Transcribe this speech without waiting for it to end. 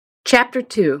Chapter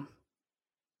 2.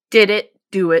 Did it,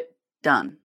 do it,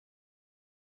 done.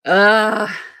 Uh,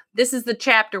 this is the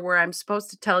chapter where I'm supposed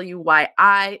to tell you why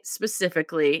I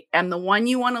specifically am the one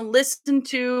you want to listen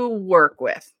to, work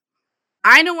with.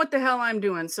 I know what the hell I'm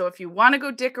doing, so if you want to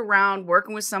go dick around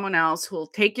working with someone else who'll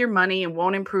take your money and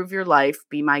won't improve your life,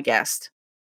 be my guest.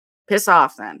 Piss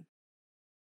off then.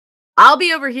 I'll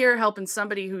be over here helping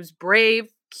somebody who's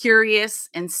brave, curious,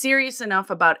 and serious enough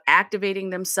about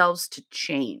activating themselves to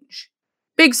change.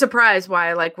 Big surprise why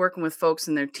I like working with folks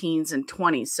in their teens and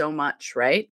 20s so much,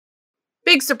 right?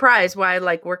 Big surprise why I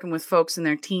like working with folks in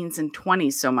their teens and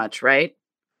 20s so much, right?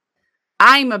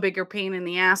 I'm a bigger pain in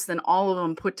the ass than all of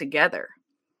them put together.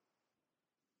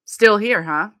 Still here,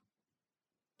 huh?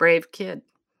 Brave kid.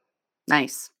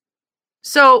 Nice.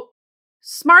 So,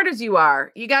 smart as you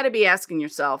are, you got to be asking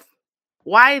yourself,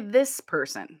 why this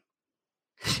person?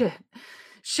 Shit.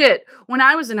 Shit. When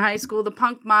I was in high school, the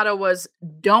punk motto was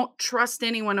don't trust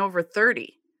anyone over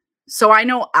 30. So I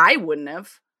know I wouldn't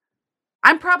have.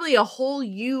 I'm probably a whole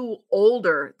you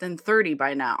older than 30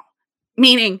 by now,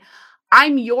 meaning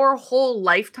I'm your whole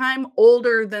lifetime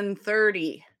older than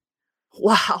 30.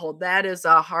 Wow, that is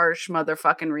a harsh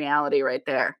motherfucking reality right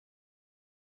there.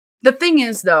 The thing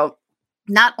is, though,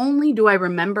 not only do I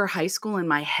remember high school in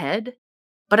my head,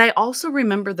 but I also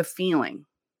remember the feelings.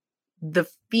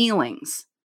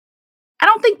 I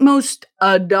don't think most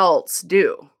adults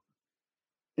do.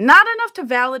 Not enough to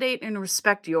validate and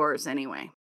respect yours,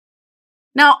 anyway.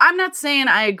 Now, I'm not saying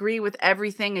I agree with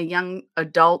everything a young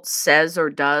adult says or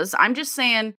does. I'm just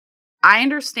saying I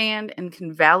understand and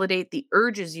can validate the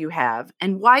urges you have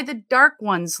and why the dark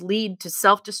ones lead to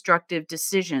self destructive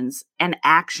decisions and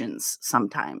actions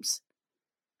sometimes.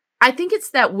 I think it's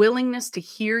that willingness to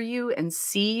hear you and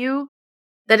see you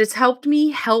that has helped me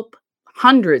help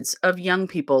hundreds of young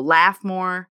people laugh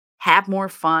more, have more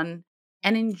fun,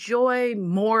 and enjoy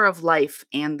more of life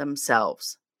and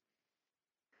themselves.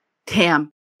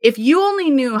 Damn, if you only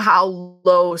knew how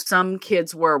low some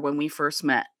kids were when we first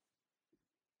met.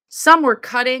 Some were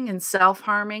cutting and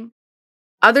self-harming,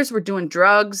 others were doing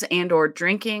drugs and or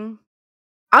drinking.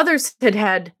 Others had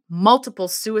had multiple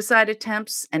suicide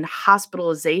attempts and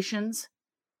hospitalizations,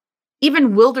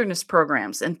 even wilderness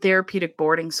programs and therapeutic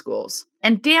boarding schools.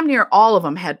 And damn near all of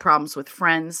them had problems with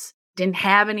friends, didn't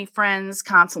have any friends,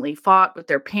 constantly fought with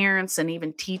their parents and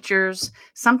even teachers,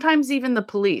 sometimes even the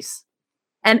police.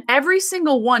 And every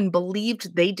single one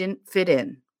believed they didn't fit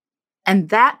in. And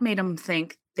that made them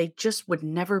think they just would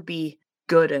never be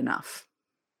good enough.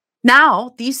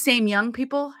 Now, these same young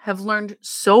people have learned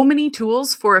so many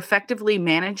tools for effectively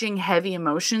managing heavy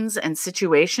emotions and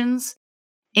situations,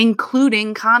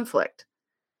 including conflict.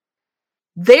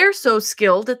 They're so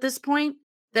skilled at this point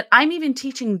that I'm even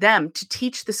teaching them to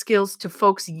teach the skills to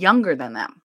folks younger than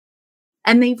them.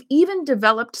 And they've even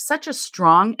developed such a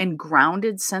strong and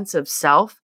grounded sense of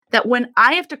self that when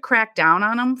I have to crack down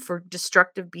on them for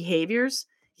destructive behaviors,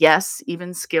 yes,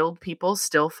 even skilled people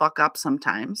still fuck up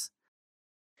sometimes,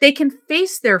 they can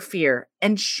face their fear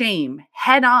and shame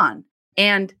head on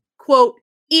and, quote,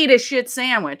 eat a shit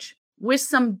sandwich with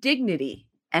some dignity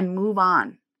and move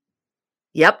on.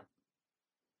 Yep.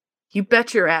 You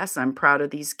bet your ass I'm proud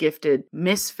of these gifted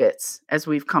misfits, as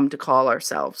we've come to call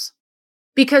ourselves.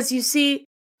 Because you see,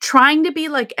 trying to be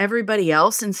like everybody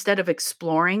else instead of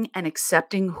exploring and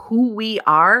accepting who we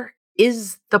are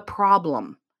is the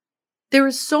problem. There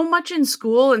is so much in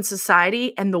school and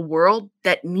society and the world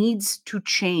that needs to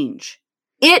change.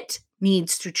 It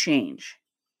needs to change.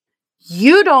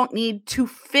 You don't need to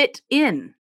fit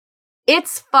in.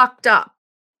 It's fucked up.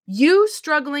 You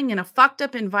struggling in a fucked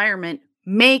up environment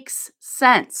makes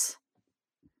sense.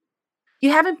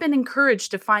 You haven't been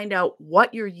encouraged to find out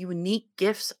what your unique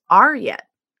gifts are yet.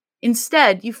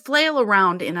 Instead, you flail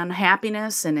around in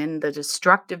unhappiness and in the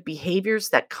destructive behaviors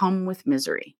that come with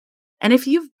misery. And if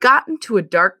you've gotten to a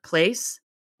dark place,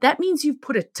 that means you've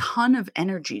put a ton of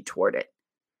energy toward it.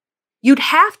 You'd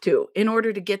have to in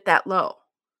order to get that low.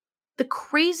 The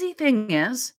crazy thing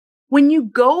is, when you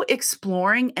go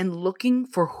exploring and looking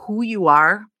for who you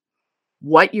are,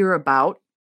 what you're about,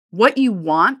 what you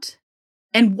want,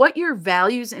 and what your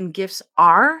values and gifts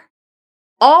are,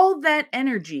 all that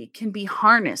energy can be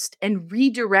harnessed and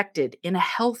redirected in a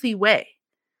healthy way.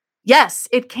 Yes,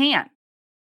 it can.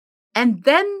 And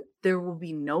then there will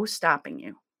be no stopping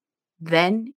you.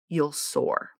 Then you'll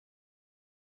soar.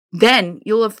 Then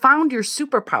you'll have found your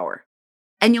superpower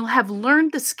and you'll have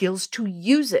learned the skills to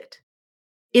use it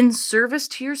in service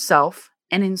to yourself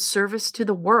and in service to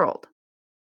the world.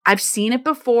 I've seen it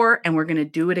before and we're going to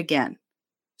do it again,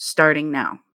 starting now.